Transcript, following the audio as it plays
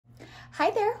Hi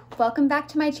there, welcome back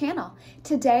to my channel.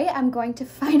 Today I'm going to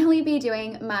finally be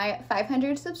doing my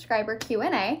 500 subscriber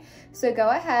Q&A, so go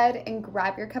ahead and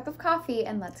grab your cup of coffee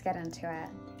and let's get into it.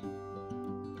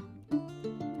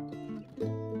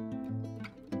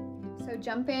 So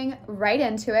jumping right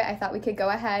into it, I thought we could go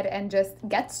ahead and just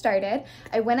get started.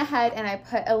 I went ahead and I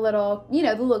put a little, the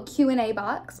little Q&A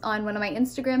box on one of my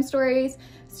Instagram stories,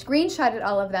 screenshotted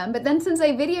all of them, but then since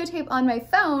I videotape on my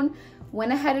phone,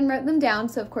 went ahead and wrote them down.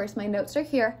 So of course my notes are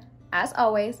here as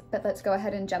always, but let's go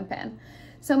ahead and jump in.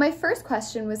 So my first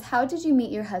question was, how did you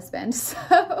meet your husband?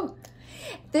 So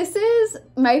this is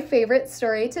my favorite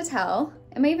story to tell.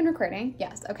 Am I even recording?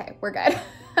 Yes, okay, we're good.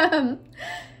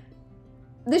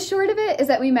 The short of it is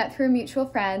that we met through a mutual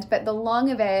friend, but the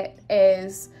long of it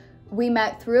is we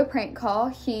met through a prank call.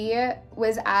 He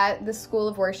was at the School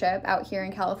of Worship out here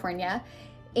in California,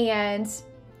 and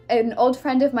an old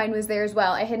friend of mine was there as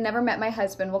well. I had never met my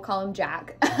husband, we'll call him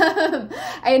Jack. I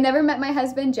had never met my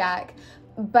husband, Jack,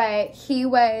 but he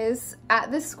was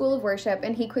at this School of Worship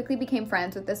and he quickly became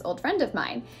friends with this old friend of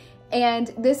mine.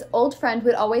 And this old friend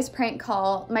would always prank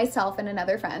call myself and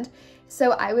another friend.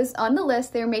 So I was on the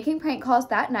list, they were making prank calls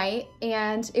that night,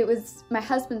 and it was my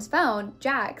husband's phone,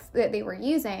 Jack's, that they were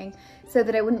using so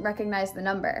that I wouldn't recognize the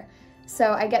number.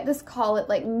 So I get this call at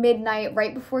like midnight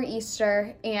right before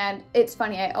Easter, and it's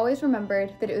funny, I always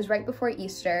remembered that it was right before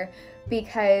Easter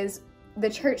because the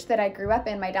church that I grew up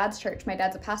in, my dad's church, my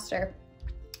dad's a pastor,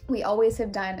 we always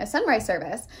have done a sunrise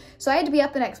service. So I had to be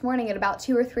up the next morning at about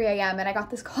 2 or 3 a.m. and I got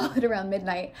this call at around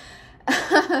midnight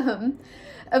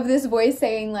of this voice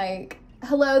saying like,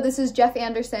 hello, this is Jeff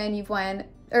Anderson,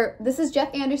 this is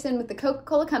Jeff Anderson with the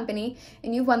Coca-Cola Company,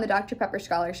 and you've won the Dr. Pepper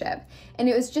Scholarship. And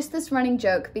it was just this running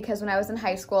joke because when I was in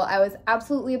high school, I was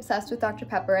absolutely obsessed with Dr.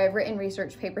 Pepper. I've written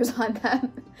research papers on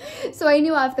them. So I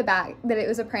knew off the bat that it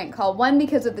was a prank call, one,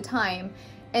 because of the time,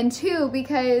 and two,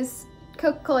 because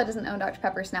Coca-Cola doesn't own Dr.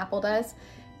 Pepper, Snapple does.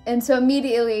 And so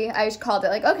immediately I just called it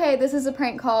like, okay, this is a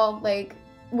prank call, like,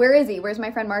 where is he? Where's my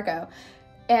friend Marco?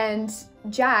 And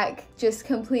Jack just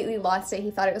completely lost it.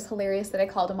 He thought it was hilarious that I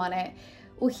called him on it.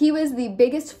 Well, he was the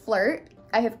biggest flirt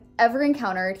I have ever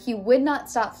encountered. He would not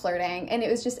stop flirting, and it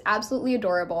was just absolutely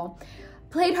adorable.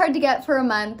 Played hard to get for a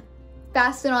month,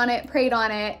 fasted on it, prayed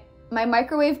on it. My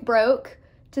microwave broke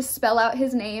to spell out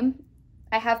his name.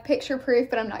 I have picture proof,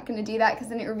 but I'm not gonna do that because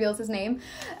then it reveals his name.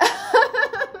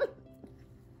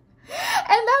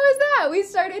 And that was that. We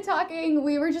started talking.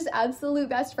 We were just absolute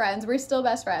best friends. We're still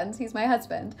best friends. He's my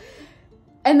husband.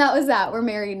 And that was that. We're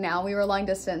married now. We were long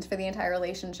distance for the entire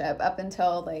relationship up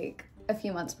until like a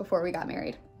few months before we got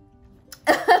married.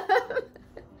 The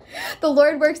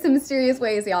Lord works in mysterious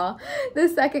ways, y'all. The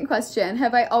second question,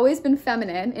 have I always been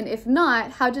feminine? And if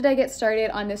not, how did I get started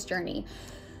on this journey?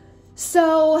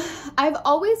 So I've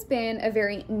always been a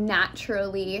very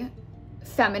naturally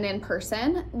feminine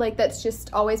person. Like that's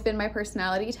just always been my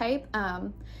personality type.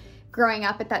 Growing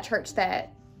up at that church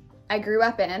that I grew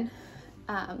up in,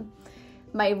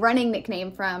 my running nickname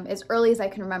from as early as I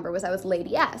can remember was I was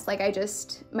Lady S. Like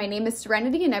my name is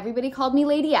Serenity and everybody called me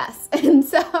Lady S. And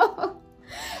so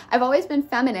I've always been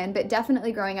feminine, but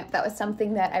definitely growing up that was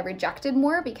something that I rejected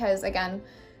more because again,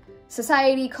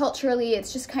 society, culturally,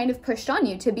 it's just kind of pushed on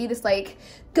you to be this like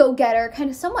go-getter, kind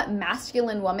of somewhat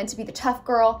masculine woman, to be the tough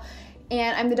girl.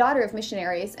 And I'm the daughter of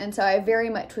missionaries, and so I very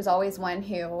much was always one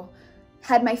who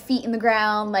had my feet in the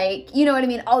ground, like, you know what I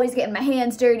mean, always getting my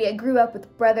hands dirty. I grew up with a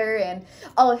brother and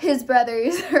all of his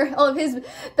brothers, or all of his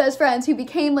best friends who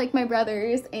became like my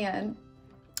brothers and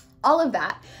all of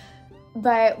that.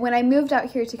 But when I moved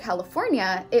out here to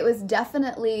California, it was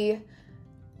definitely,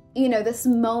 this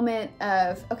moment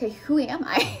of, okay, who am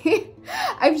I?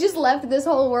 I've just left this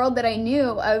whole world that I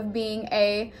knew of being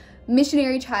a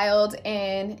missionary child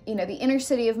in, the inner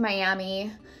city of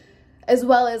Miami, as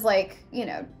well as like,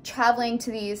 traveling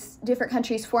to these different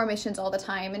countries for missions all the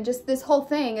time. And just this whole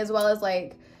thing, as well as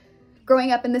like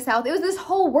growing up in the South, it was this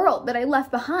whole world that I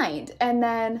left behind. And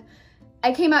then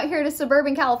I came out here to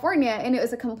suburban California and it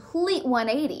was a complete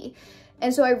 180.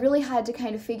 And so I really had to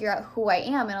kind of figure out who I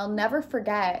am. And I'll never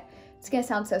forget, it's gonna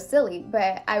sound so silly,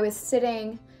 but I was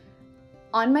sitting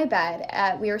on my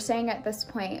bed we were staying at this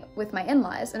point with my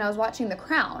in-laws, and I was watching The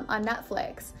Crown on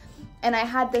Netflix. And I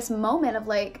had this moment of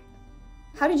like,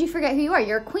 how did you forget who you are?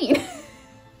 You're a queen.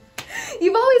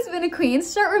 You've always been a queen.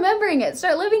 Start remembering it.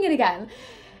 Start living it again.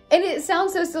 And it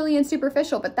sounds so silly and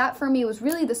superficial, but that for me was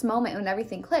really this moment when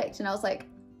everything clicked. And I was like,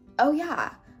 oh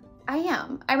yeah, I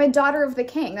am. I'm a daughter of the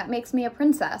king. That makes me a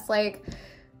princess. Like,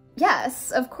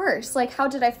 yes, of course. Like, how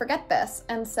did I forget this?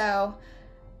 And so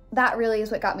that really is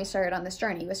what got me started on this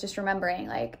journey, was just remembering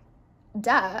like,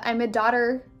 duh, I'm a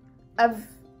daughter of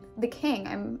the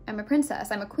king. I'm a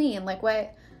princess. I'm a queen. Like,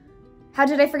 what? How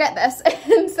did I forget this?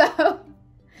 And so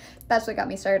that's what got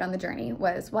me started on the journey,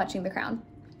 was watching The Crown.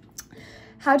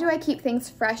 How do I keep things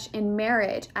fresh in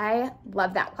marriage? I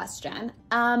love that question.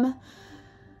 I'm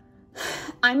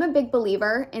a big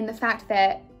believer in the fact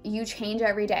that you change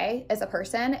every day as a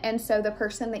person, and so the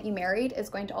person that you married is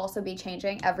going to also be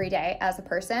changing every day as a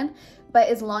person. But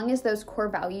as long as those core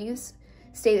values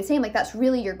stay the same, like that's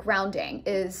really your grounding,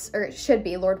 is, or it should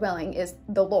be, Lord willing, is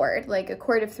the Lord. Like a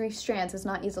cord of 3 strands is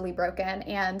not easily broken,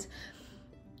 and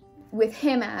with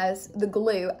him as the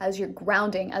glue, as your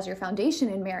grounding, as your foundation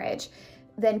in marriage,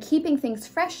 then keeping things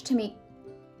fresh, to me,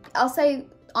 I'll say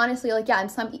honestly, like, yeah, in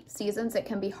some seasons it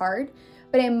can be hard,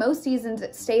 but in most seasons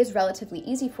it stays relatively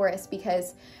easy for us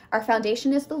because our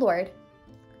foundation is the Lord.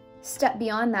 Step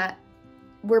beyond that,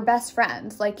 we're best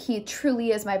friends. Like, he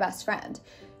truly is my best friend.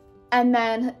 And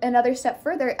then another step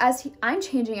further, I'm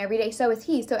changing every day, so is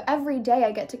he. So every day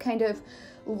I get to kind of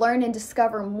learn and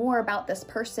discover more about this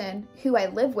person who I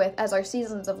live with as our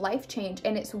seasons of life change.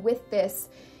 And it's with this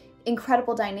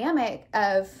incredible dynamic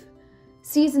of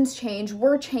seasons change,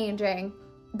 we're changing,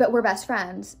 but we're best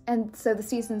friends. And so the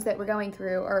seasons that we're going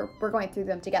through, we're going through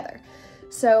them together.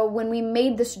 So when we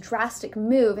made this drastic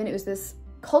move, and it was this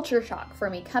culture shock for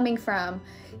me, coming from,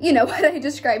 you know, what I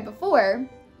described before,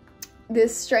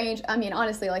 this strange, I mean,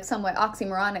 honestly, like somewhat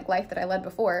oxymoronic life that I led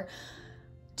before,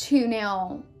 to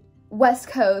now West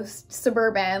Coast,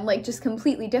 suburban, like just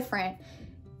completely different.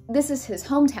 This is his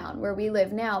hometown where we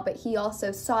live now, but he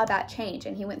also saw that change,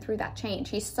 and he went through that change.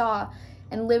 He saw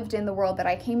and lived in the world that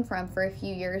I came from for a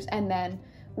few years, and then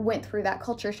went through that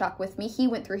culture shock with me. He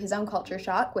went through his own culture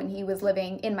shock when he was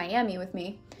living in Miami with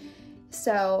me.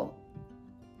 So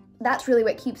that's really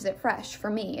what keeps it fresh for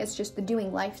me. It's just the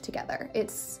doing life together.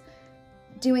 It's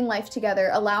doing life together,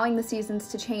 allowing the seasons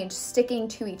to change, sticking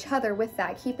to each other with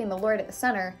that, keeping the Lord at the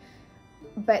center,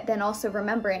 but then also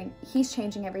remembering he's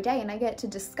changing every day, and I get to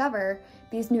discover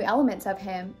these new elements of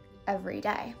him every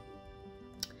day.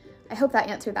 I hope that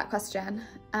answered that question.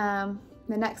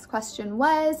 The next question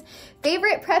was,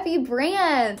 favorite preppy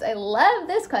brands? I love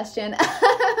this question.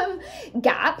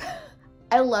 Gap.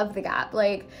 I love the Gap.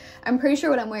 Like, I'm pretty sure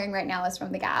what I'm wearing right now is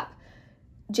from the Gap.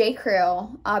 J.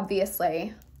 Crew,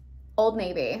 obviously. Old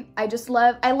Navy. I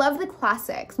love the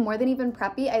classics more than even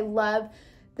preppy. I love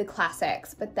the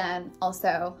classics, but then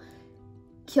also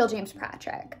Keel James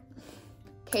Patrick.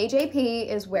 KJP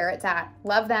is where it's at.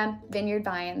 Love them. Vineyard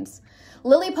Vines.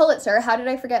 Lilly Pulitzer. How did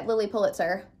I forget Lilly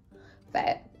Pulitzer?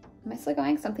 But am I still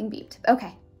going? Something beeped.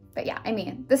 Okay. But yeah, I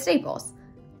mean, the staples,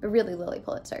 but really Lilly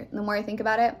Pulitzer. And the more I think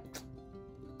about it,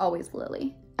 always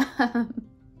Lilly.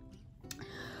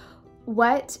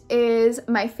 What is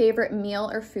my favorite meal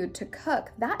or food to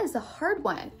cook? That is a hard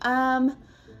one.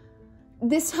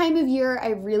 This time of year, I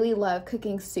really love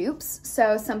cooking soups.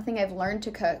 So something I've learned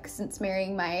to cook since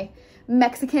marrying my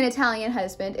Mexican-Italian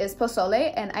husband is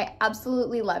pozole, and I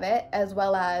absolutely love it, as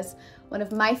well as one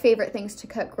of my favorite things to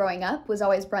cook growing up was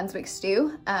always Brunswick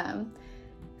stew.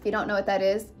 If you don't know what that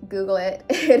is, Google it.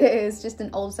 It is just an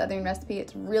old Southern recipe.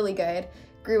 It's really good.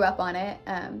 Grew up on it.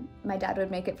 My dad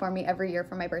would make it for me every year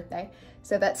for my birthday.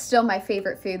 So that's still my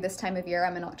favorite food this time of year.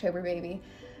 I'm an October baby.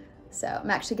 So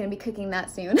I'm actually gonna be cooking that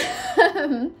soon.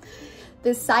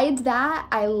 Besides that,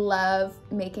 I love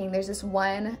making, there's this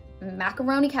one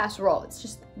macaroni casserole. It's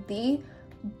just the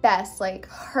best, like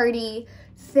hearty,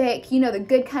 thick, you know, the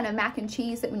good kind of mac and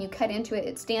cheese that when you cut into it,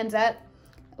 it stands up.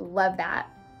 I love that.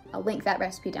 I'll link that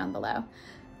recipe down below.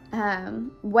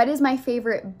 What is my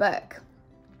favorite book?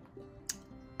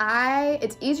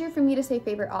 It's easier for me to say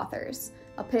favorite authors.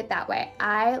 I'll put it that way.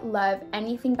 I love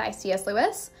anything by C.S.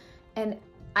 Lewis, and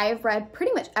I've read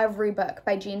pretty much every book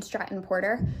by Gene Stratton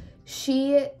Porter.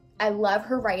 I love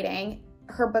her writing.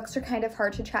 Her books are kind of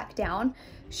hard to track down.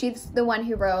 She's the one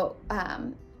who wrote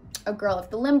A Girl of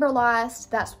the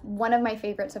Limberlost. That's one of my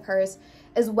favorites of hers,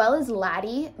 as well as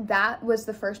Laddie. That was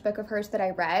the first book of hers that I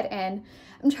read, and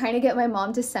I'm trying to get my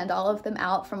mom to send all of them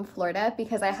out from Florida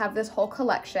because I have this whole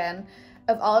collection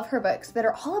of all of her books that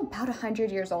are all about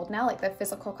 100 years old now, like the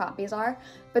physical copies are,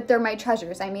 but they're my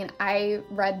treasures. I mean, I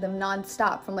read them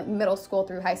nonstop from like middle school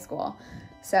through high school.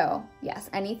 So yes,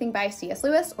 anything by C.S.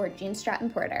 Lewis or Gene Stratton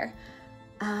Porter.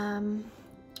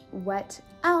 What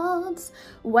else?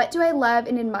 What do I love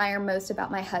and admire most about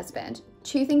my husband?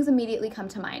 2 things immediately come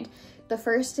to mind. The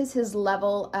first is his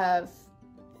level of,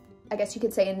 I guess you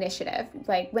could say, initiative.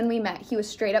 Like when we met, he was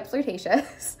straight up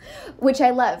flirtatious, which I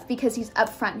love because he's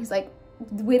upfront. He's like,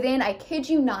 within, I kid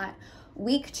you not,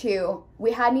 week 2,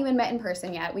 we hadn't even met in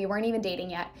person yet. We weren't even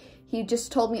dating yet. He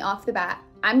just told me off the bat,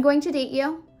 I'm going to date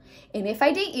you, And if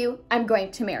I date you, I'm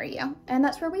going to marry you. And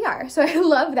that's where we are. So I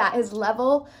love that, his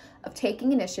level of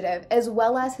taking initiative as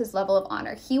well as his level of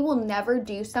honor. He will never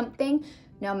do something,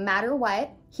 no matter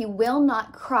what. He will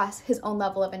not cross his own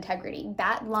level of integrity.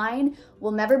 That line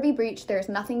will never be breached. There's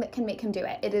nothing that can make him do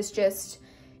it. It is just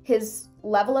his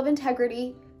level of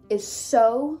integrity is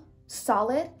so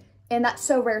solid, and that's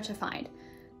so rare to find.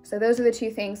 So those are the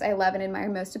two things I love and admire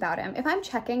most about him. If I'm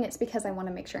checking, it's because I want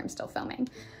to make sure I'm still filming.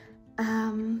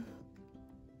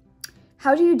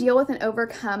 How do you deal with and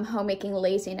overcome homemaking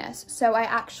laziness? So I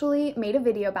actually made a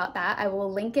video about that. I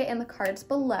will link it in the cards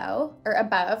below, or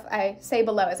above. I say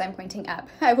below as I'm pointing up.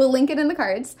 I will link it in the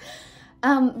cards.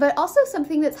 But also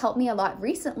something that's helped me a lot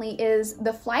recently is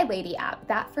the Fly Lady app.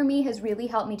 That for me has really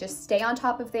helped me just stay on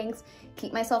top of things,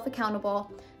 keep myself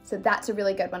accountable. So that's a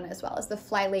really good one, as well as the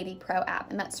Fly Lady Pro app,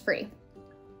 and that's free.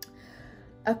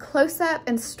 A close-up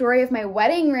and story of my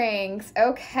wedding rings.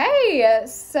 Okay,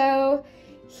 so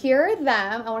here are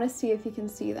them. I want to see if you can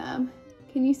see them.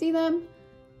 Can you see them?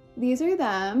 These are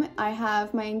them. I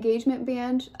have my engagement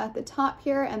band at the top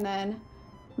here and then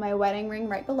my wedding ring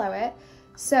right below it.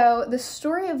 So the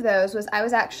story of those was I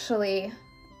was actually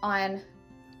on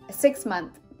a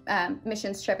 6-month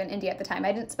missions trip in India at the time.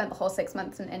 I didn't spend the whole 6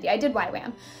 months in India. I did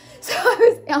YWAM. So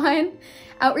I was on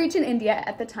outreach in India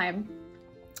at the time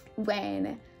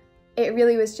when it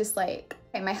really was just like,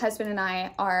 okay, my husband and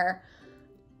I are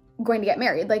going to get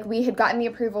married. Like, we had gotten the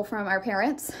approval from our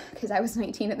parents because I was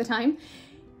 19 at the time.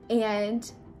 And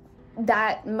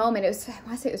that moment, I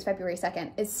want to say it was February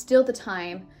 2nd, is still the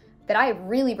time that I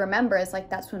really remember as like,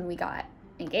 that's when we got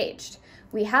engaged.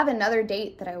 We have another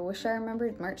date that I wish I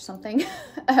remembered, March something,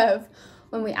 of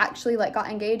when we actually like got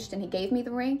engaged and he gave me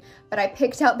the ring. But I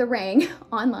picked out the ring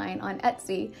online on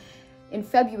Etsy in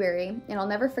February, and I'll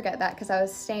never forget that because I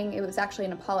was staying, it was actually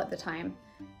in Nepal at the time.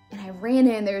 And I ran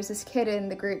in, there was this kid in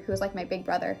the group who was like my big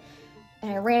brother.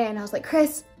 And I ran in and I was like,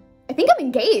 Chris, I think I'm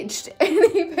engaged.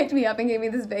 And he picked me up and gave me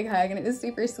this big hug, and it was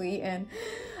super sweet. And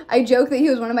I joke that he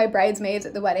was one of my bridesmaids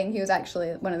at the wedding. He was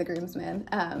actually one of the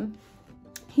groomsmen.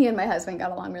 He and my husband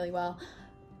got along really well.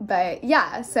 But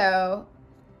yeah, so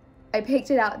I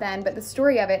picked it out then. But the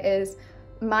story of it is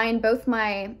both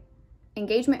my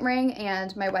engagement ring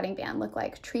and my wedding band look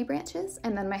like tree branches.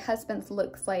 And then my husband's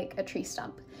looks like a tree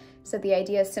stump. So the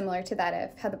idea is similar to that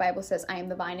of how the Bible says, I am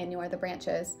the vine and you are the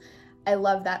branches. I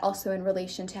love that also in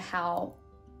relation to how,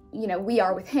 you know, we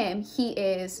are with him. He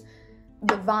is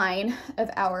the vine of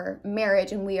our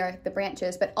marriage and we are the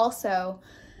branches. But also,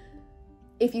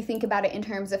 if you think about it in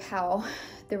terms of how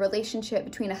the relationship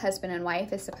between a husband and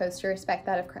wife is supposed to respect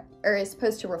that of, or is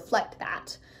supposed to reflect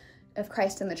that of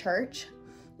Christ and the church,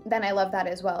 then I love that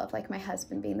as well, of like my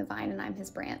husband being the vine and I'm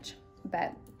his branch.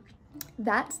 But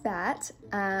that's that.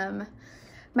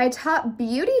 My top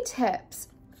beauty tips: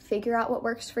 figure out what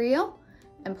works for you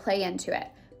and play into it.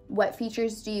 What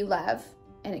features do you love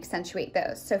and accentuate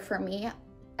those? So for me,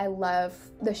 I love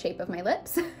the shape of my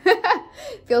lips.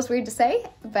 Feels weird to say,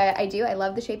 but I do. I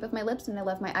love the shape of my lips and I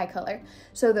love my eye color.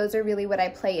 So those are really what I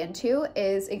play into,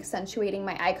 is accentuating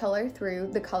my eye color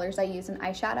through the colors I use in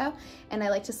eyeshadow. And I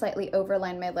like to slightly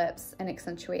overline my lips and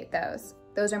accentuate those.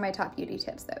 Those are my top beauty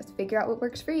tips though. So figure out what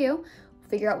works for you,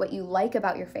 figure out what you like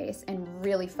about your face, and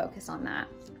really focus on that.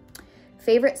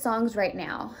 Favorite songs right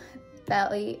now?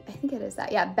 Belly, I think it is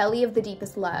that. Yeah, Belly of the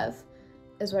Deepest Love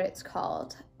is what it's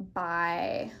called,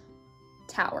 by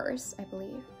Towers, I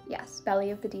believe. Yes,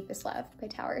 Belly of the Deepest Love by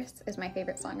Towers is my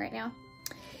favorite song right now.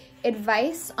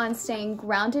 Advice on staying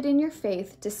grounded in your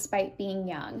faith despite being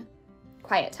young.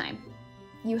 Quiet time.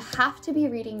 You have to be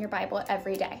reading your Bible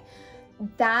every day.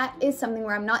 That is something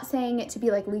where I'm not saying it to be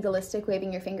like legalistic,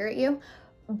 waving your finger at you,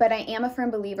 but I am a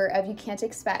firm believer of you can't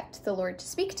expect the Lord to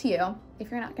speak to you if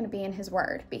you're not going to be in his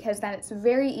word, because then it's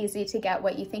very easy to get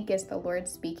what you think is the Lord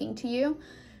speaking to you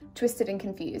twisted and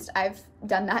confused. I've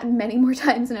done that many more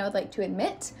times than I would like to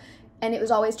admit. And it was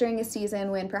always during a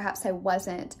season when perhaps I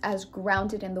wasn't as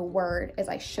grounded in the word as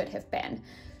I should have been.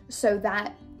 So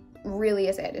that really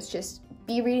is it. It's just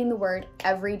be reading the word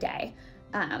every day.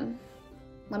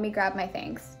 Let me grab my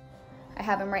things. I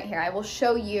have them right here. I will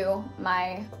show you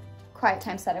my quiet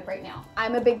time setup right now.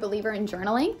 I'm a big believer in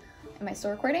journaling. Am I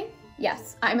still recording?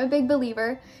 Yes, I'm a big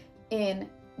believer in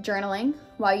journaling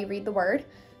while you read the word.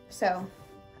 So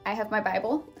I have my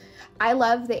Bible. I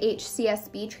love the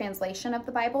HCSB translation of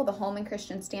the Bible, the Holman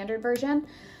Christian Standard Version.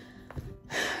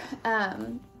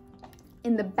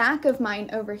 In the back of mine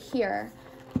over here,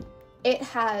 it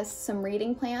has some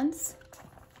reading plans.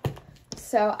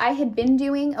 So I had been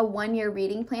doing a 1-year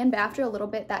reading plan, but after a little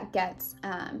bit that gets,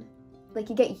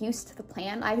 you get used to the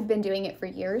plan. I had been doing it for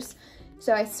years.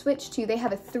 So I switched to, they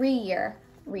have a 3-year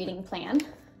reading plan.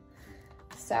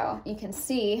 So you can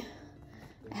see,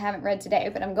 I haven't read today,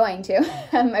 but I'm going to.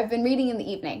 I've been reading in the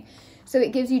evening. So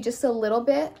it gives you just a little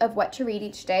bit of what to read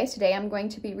each day. Today I'm going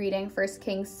to be reading 1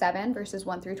 Kings 7, verses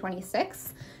 1 through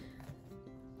 26.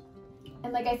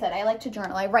 And like I said, I like to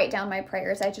journal. I write down my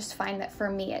prayers. I just find that for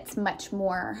me, it's much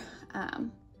more,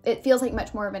 it feels like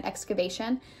much more of an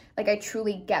excavation. Like I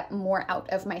truly get more out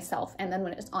of myself. And then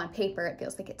when it's on paper, it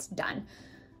feels like it's done.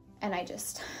 And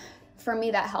for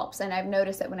me, that helps. And I've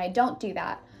noticed that when I don't do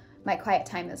that, my quiet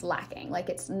time is lacking. Like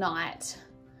it's not,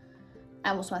 I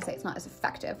almost want to say it's not as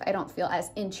effective. I don't feel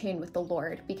as in tune with the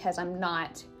Lord because I'm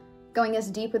not going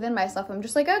as deep within myself. I'm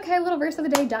just like, okay, little verse of the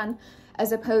day, done.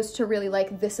 As opposed to really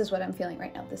like, this is what I'm feeling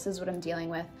right now. This is what I'm dealing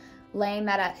with. Laying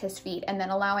that at his feet and then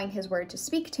allowing his word to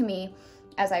speak to me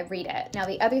as I read it. Now,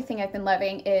 the other thing I've been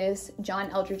loving is John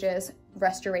Eldredge's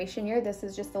Restoration Year. This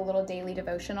is just a little daily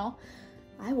devotional.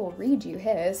 I will read you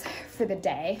his for the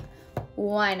day.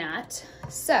 Why not?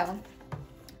 So,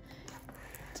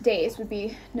 today's would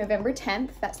be November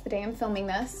 10th. That's the day I'm filming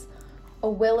this. A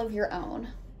Will of Your Own.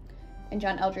 And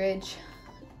John Eldredge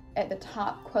at the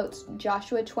top quotes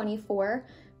Joshua 24,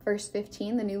 verse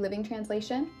 15, the New Living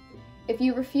Translation. If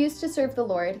you refuse to serve the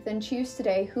Lord, then choose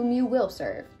today whom you will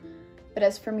serve. But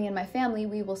as for me and my family,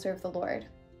 we will serve the Lord.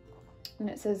 And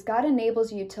it says, God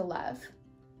enables you to love.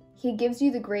 He gives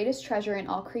you the greatest treasure in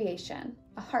all creation,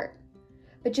 a heart.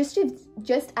 But just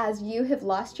as you have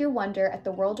lost your wonder at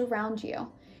the world around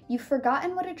you, you've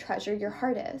forgotten what a treasure your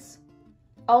heart is.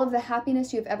 All of the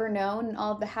happiness you have ever known and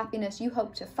all of the happiness you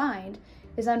hope to find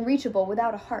is unreachable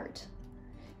without a heart.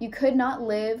 You could not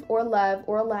live or love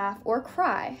or laugh or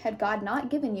cry had God not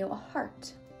given you a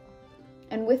heart.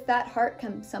 And with that heart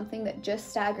comes something that just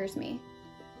staggers me.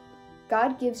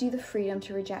 God gives you the freedom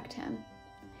to reject him.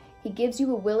 He gives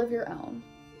you a will of your own.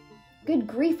 Good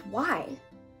grief, why?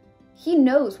 He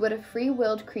knows what a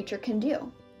free-willed creature can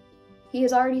do. He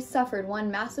has already suffered one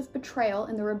massive betrayal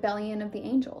in the rebellion of the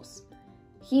angels.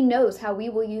 He knows how we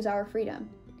will use our freedom,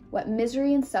 what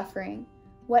misery and suffering,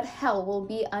 what hell will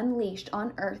be unleashed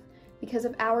on earth because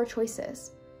of our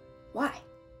choices. Why?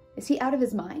 Is he out of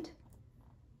his mind?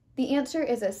 The answer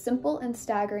is as simple and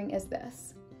staggering as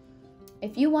this.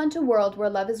 If you want a world where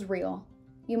love is real,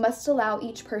 you must allow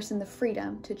each person the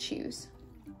freedom to choose.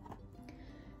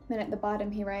 Then at the bottom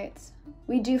he writes,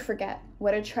 we do forget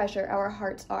what a treasure our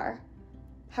hearts are.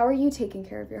 How are you taking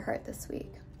care of your heart this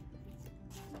week?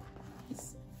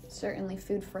 It's certainly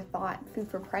food for thought, food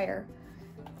for prayer.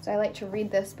 So I like to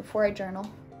read this before I journal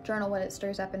what it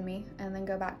stirs up in me, and then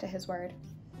go back to his word.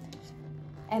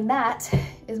 And that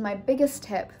is my biggest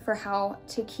tip for how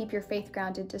to keep your faith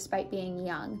grounded despite being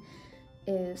young,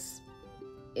 is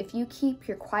if you keep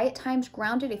your quiet times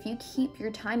grounded, if you keep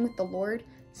your time with the Lord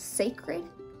sacred,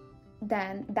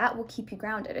 then that will keep you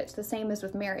grounded. It's the same as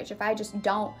with marriage. If I just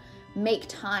don't make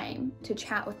time to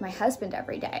chat with my husband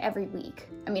every day, every week,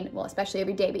 I mean, well, especially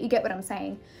every day, but you get what I'm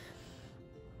saying.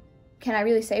 Can I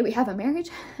really say we have a marriage?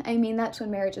 I mean, that's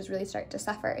when marriages really start to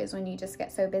suffer, is when you just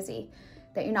get so busy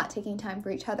that you're not taking time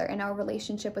for each other. And our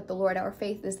relationship with the Lord, our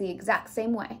faith, is the exact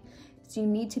same way. So you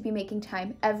need to be making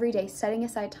time every day, setting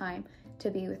aside time to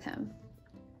be with him.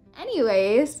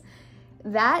 Anyways,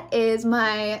 that is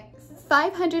my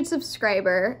 500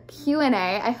 subscriber Q&A.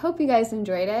 I hope you guys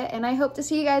enjoyed it, and I hope to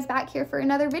see you guys back here for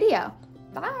another video.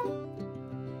 Bye!